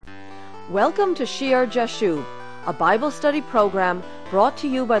Welcome to Shear Jashub, a Bible study program brought to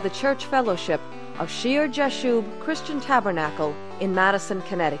you by the Church Fellowship of Shear Jashub Christian Tabernacle in Madison,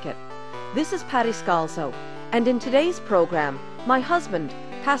 Connecticut. This is Patty Scalzo, and in today's program, my husband,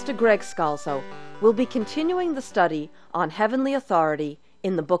 Pastor Greg Scalzo, will be continuing the study on heavenly authority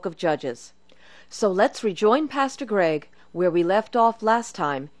in the book of Judges. So let's rejoin Pastor Greg where we left off last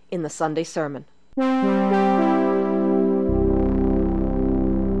time in the Sunday sermon.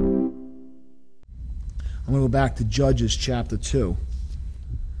 I'm going to go back to Judges chapter 2.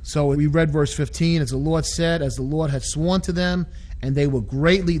 So we read verse 15, as the Lord said, as the Lord had sworn to them, and they were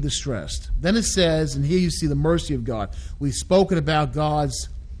greatly distressed. Then it says, and here you see the mercy of God. We've spoken about God's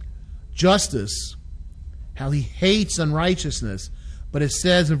justice, how he hates unrighteousness. But it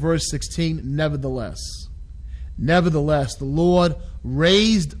says in verse 16, nevertheless, the Lord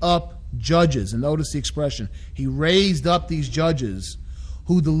raised up judges. And notice the expression. He raised up these judges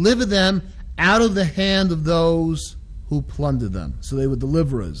who delivered them out of the hand of those who plundered them. So they were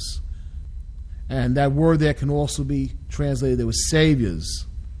deliverers. And that word there can also be translated, they were saviors.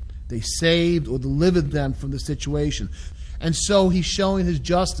 They saved or delivered them from the situation. And so he's showing his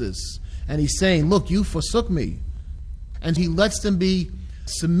justice. And he's saying, look, you forsook me. And he lets them be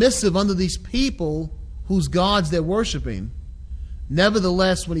submissive under these people whose gods they're worshiping.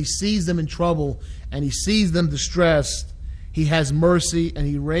 Nevertheless, when he sees them in trouble and he sees them distressed, he has mercy and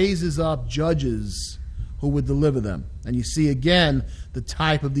he raises up judges who would deliver them. And you see again the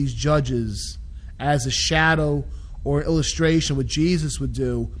type of these judges as a shadow or illustration what Jesus would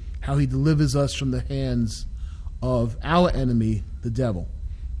do, how he delivers us from the hands of our enemy, the devil.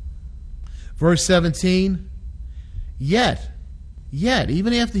 Verse 17, Yet,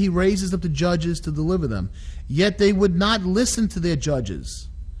 even after he raises up the judges to deliver them, yet they would not listen to their judges,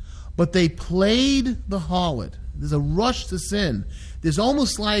 but they played the harlot. There's a rush to sin. There's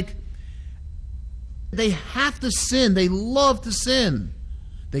almost like they have to sin. They love to sin.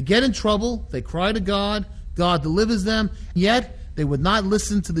 They get in trouble. They cry to God. God delivers them. Yet they would not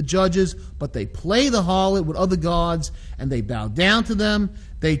listen to the judges, but they play the harlot with other gods, and they bow down to them.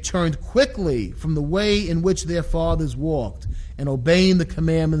 They turned quickly from the way in which their fathers walked, and obeying the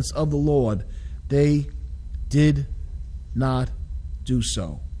commandments of the Lord, they did not do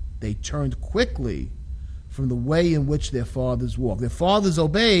so. They turned quickly from the way in which their fathers walked. Their fathers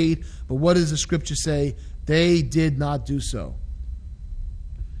obeyed, but what does the scripture say? They did not do so.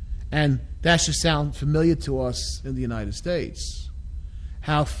 And that should sound familiar to us in the United States.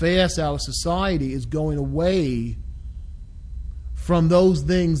 How fast our society is going away from those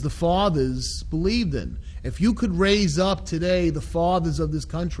things the fathers believed in. If you could raise up today the fathers of this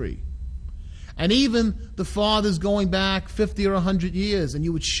country, and even the fathers going back 50 or 100 years, and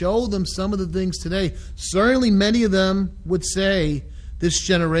you would show them some of the things today, certainly many of them would say this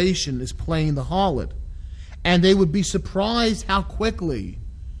generation is playing the harlot. And they would be surprised how quickly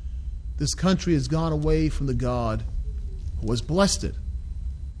this country has gone away from the God who has blessed it.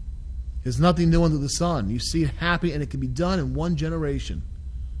 There's nothing new under the sun. You see it happen, and it can be done in one generation.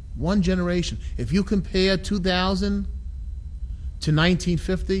 One generation. If you compare 2000 to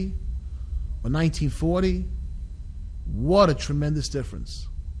 1950 or 1940, what a tremendous difference.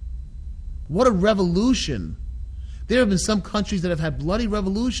 What a revolution. There have been some countries that have had bloody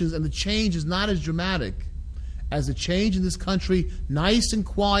revolutions, and the change is not as dramatic as the change in this country, nice and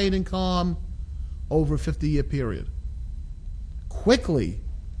quiet and calm, over a 50-year period. Quickly,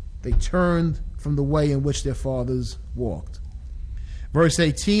 they turned from the way in which their fathers walked. Verse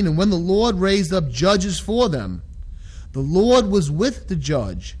 18, and when the Lord raised up judges for them, the Lord was with the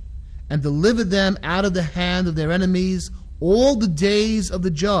judge and delivered them out of the hand of their enemies all the days of the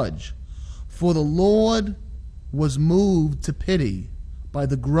judge. For the Lord was moved to pity by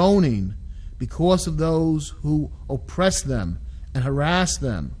the groaning because of those who oppress them and harass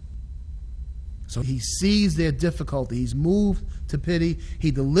them. So he sees their difficulty. He's moved to pity.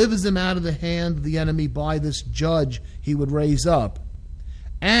 He delivers them out of the hand of the enemy by this judge he would raise up.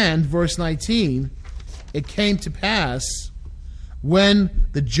 And, verse 19, it came to pass when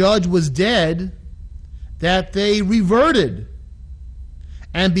the judge was dead that they reverted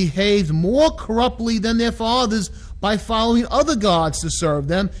and behaved more corruptly than their fathers by following other gods to serve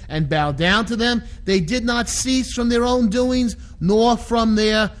them and bow down to them. They did not cease from their own doings, nor from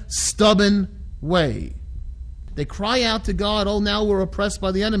their stubborn way. They cry out to God, oh, now we're oppressed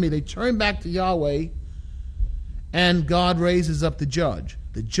by the enemy. They turn back to Yahweh, and God raises up the judge.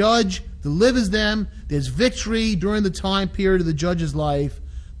 The judge delivers them. There's victory during the time period of the judge's life.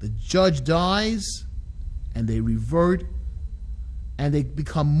 The judge dies, and they revert, and they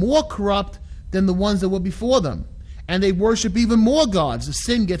become more corrupt than the ones that were before them. And they worship even more gods. The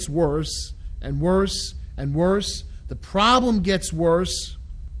sin gets worse and worse and worse. The problem gets worse.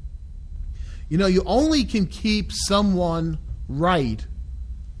 You know, you only can keep someone right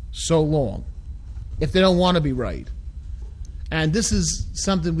so long if they don't want to be right. And this is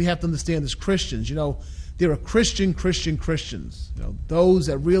something we have to understand as Christians. You know, there are Christians. You know, those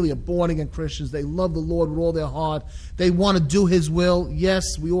that really are born-again Christians. They love the Lord with all their heart. They want to do His will. Yes,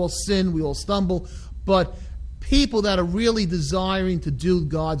 we all sin, we all stumble. But people that are really desiring to do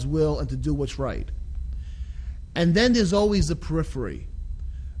God's will and to do what's right. And then there's always the periphery.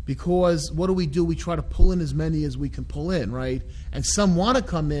 Because what do? We try to pull in as many as we can pull in, right? And some want to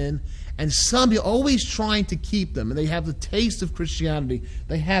come in, and some you're always trying to keep them. And they have the taste of Christianity.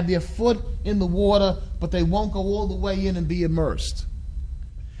 They have their foot in the water, but they won't go all the way in and be immersed.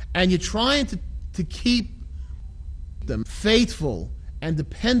 And you're trying to keep them faithful and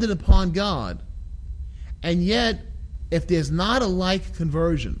dependent upon God. And yet, if there's not a like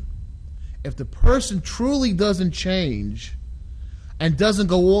conversion, if the person truly doesn't change and doesn't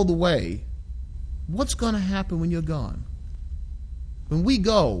go all the way, what's going to happen when you're gone? When we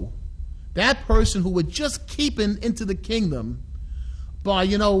go, that person who would just keep into the kingdom by,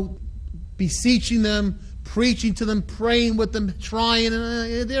 beseeching them, preaching to them, praying with them, trying,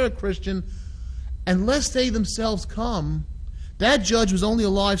 and they're a Christian, unless they themselves come, that judge was only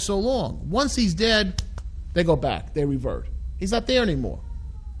alive so long. Once he's dead, they go back, they revert. He's not there anymore.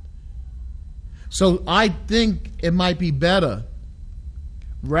 So I think it might be better,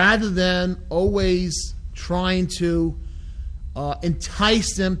 rather than always trying to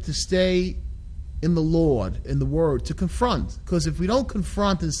entice them to stay in the Lord, in the Word, to confront. Because if we don't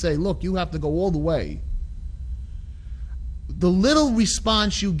confront and say, look, you have to go all the way, the little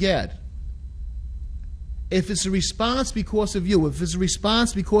response you get, if it's a response because of you, if it's a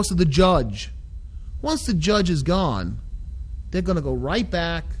response because of the judge, once the judge is gone, they're going to go right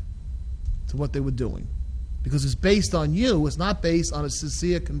back to what they were doing. Because it's based on you, it's not based on a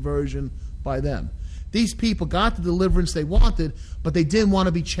sincere conversion by them. These people got the deliverance they wanted, but they didn't want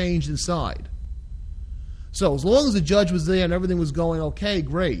to be changed inside. So as long as the judge was there and everything was going okay,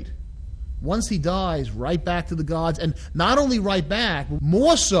 great. Once he dies, right back to the gods, and not only right back, but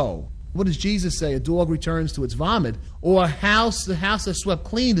more so. What does Jesus say? A dog returns to its vomit. Or the house that's swept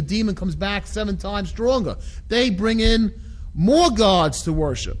clean, the demon comes back 7 times stronger. They bring in more gods to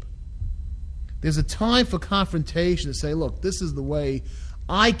worship. There's a time for confrontation to say, look, this is the way.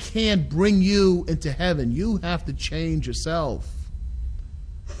 I can't bring you into heaven. You have to change yourself.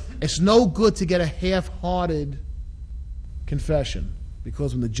 It's no good to get a half-hearted confession,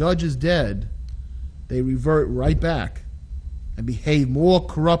 because when the judge is dead, they revert right back and behave more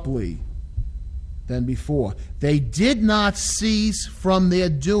corruptly than before. They did not cease from their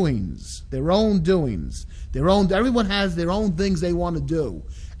doings, their own doings. Everyone has their own things they want to do.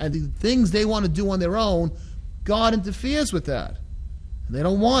 And the things they want to do on their own, God interferes with that. And they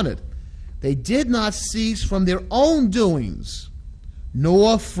don't want it. They did not cease from their own doings,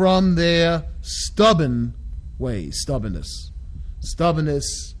 nor from their stubborn ways.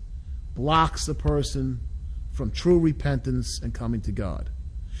 Stubbornness blocks the person from true repentance and coming to God.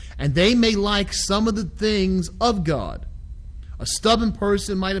 And they may like some of the things of God. A stubborn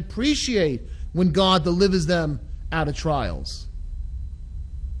person might appreciate when God delivers them out of trials.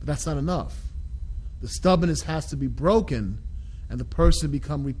 But that's not enough. The stubbornness has to be broken and the person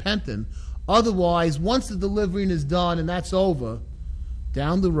become repentant. Otherwise, once the delivering is done and that's over,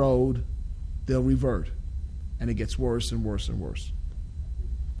 down the road, they'll revert. And it gets worse and worse and worse.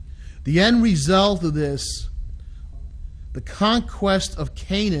 The end result of this, the conquest of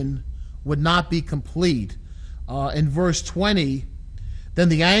Canaan would not be complete. In verse 20, then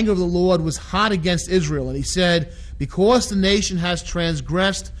the anger of the Lord was hot against Israel, and he said, because the nation has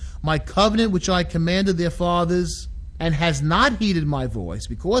transgressed my covenant which I commanded their fathers, and has not heeded my voice,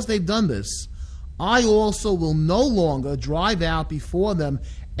 because they've done this, I also will no longer drive out before them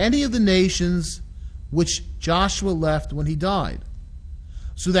any of the nations which Joshua left when he died,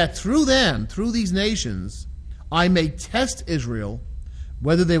 so that through them, through these nations, I may test Israel,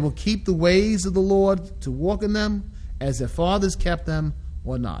 whether they will keep the ways of the Lord to walk in them, as their fathers kept them,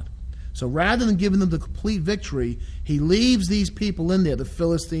 or not. So rather than giving them the complete victory, he leaves these people in there, the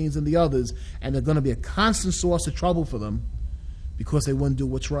Philistines and the others, and they're going to be a constant source of trouble for them because they wouldn't do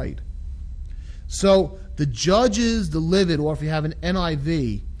what's right. So the judges delivered, or if you have an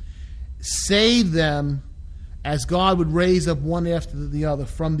NIV, save them as God would raise up one after the other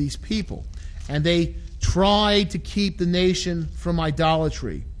from these people. And they tried to keep the nation from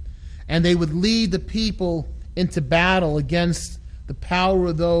idolatry. And they would lead the people into battle against the power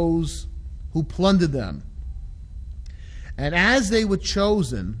of those who plundered them. And as they were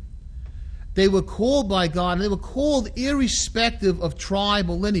chosen, they were called by God, and they were called irrespective of tribe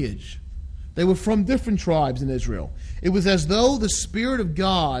or lineage. They were from different tribes in Israel. It was as though the Spirit of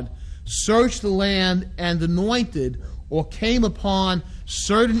God searched the land and anointed or came upon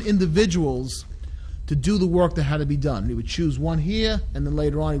certain individuals to do the work that had to be done. He would choose one here, and then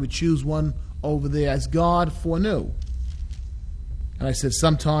later on he would choose one over there as God foreknew. And I said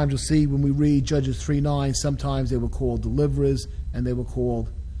sometimes, you'll see when we read Judges 3:9, sometimes they were called deliverers and they were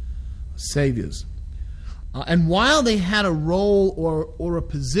called saviors. And while they had a role or a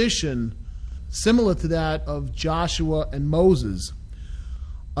position similar to that of Joshua and Moses,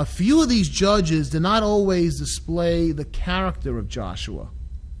 a few of these judges did not always display the character of Joshua.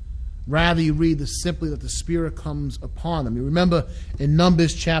 Rather, you read simply that the Spirit comes upon them. You remember in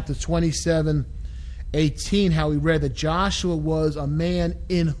Numbers chapter 27:18 how we read that Joshua was a man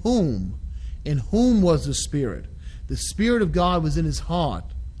in whom was the Spirit. The Spirit of God was in his heart.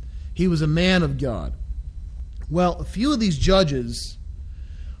 He was a man of God. Well, a few of these judges,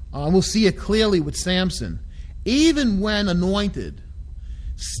 we'll see it clearly with Samson, even when anointed,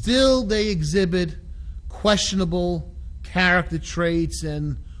 still they exhibit questionable character traits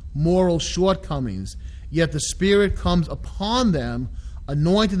and moral shortcomings, yet the Spirit comes upon them,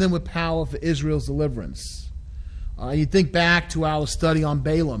 anointing them with power for Israel's deliverance. You think back to our study on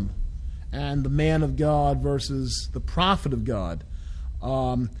Balaam and the man of God versus the prophet of God.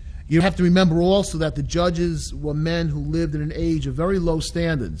 You have to remember also that the judges were men who lived in an age of very low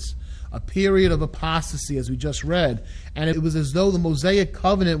standards, a period of apostasy, as we just read, and it was as though the Mosaic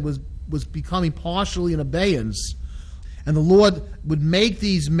covenant was becoming partially in abeyance. And the Lord would make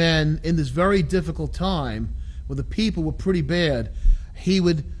these men in this very difficult time, where the people were pretty bad, He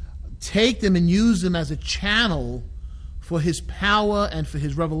would take them and use them as a channel for His power and for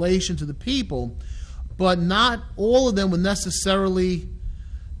His revelation to the people, but not all of them were necessarily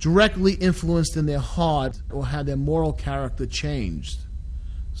directly influenced in their heart or had their moral character changed.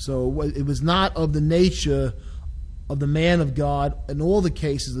 So it was not of the nature of the man of God in all the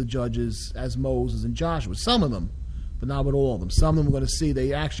cases of the judges as Moses and Joshua. Some of them, but not with all of them. Some of them we're going to see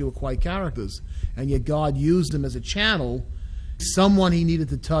they actually were quite characters, and yet God used them as a channel, someone He needed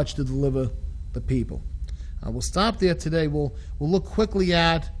to touch to deliver the people. We'll stop there today. We'll look quickly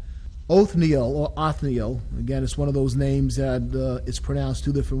at Othniel or Othniel. Again, it's one of those names that is pronounced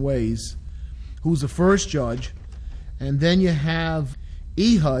two different ways. Who's the first judge? And then you have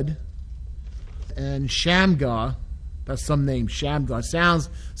Ehud and Shamgar. That's some name, Shamgar. Sounds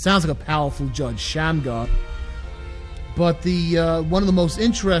like a powerful judge, Shamgar. But the one of the most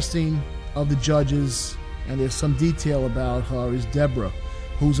interesting of the judges, and there's some detail about her, is Deborah,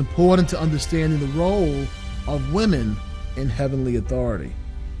 who's important to understanding the role of women in heavenly authority.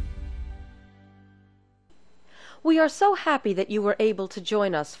 We are so happy that you were able to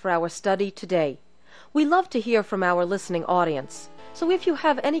join us for our study today. We love to hear from our listening audience, so if you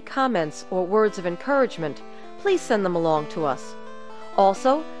have any comments or words of encouragement, please send them along to us.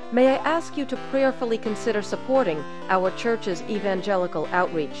 Also, may I ask you to prayerfully consider supporting our church's evangelical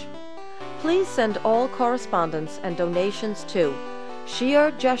outreach. Please send all correspondence and donations to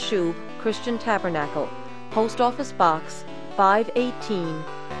Shear Jashub Christian Tabernacle, Post Office Box 518,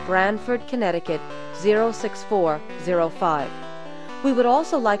 Branford, Connecticut 06405. We would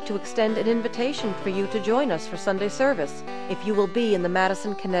also like to extend an invitation for you to join us for Sunday service if you will be in the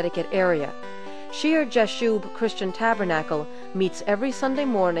Madison, Connecticut area. Shear Jashub Christian Tabernacle meets every Sunday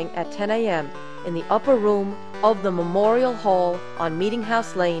morning at 10 a.m. in the upper room of the Memorial Hall on Meeting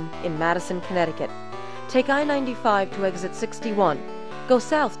House Lane in Madison, Connecticut. Take I-95 to exit 61. Go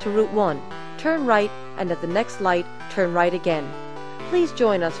south to Route 1. Turn right, and at the next light, turn right again. Please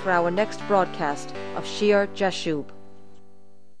join us for our next broadcast of Shear Jashub.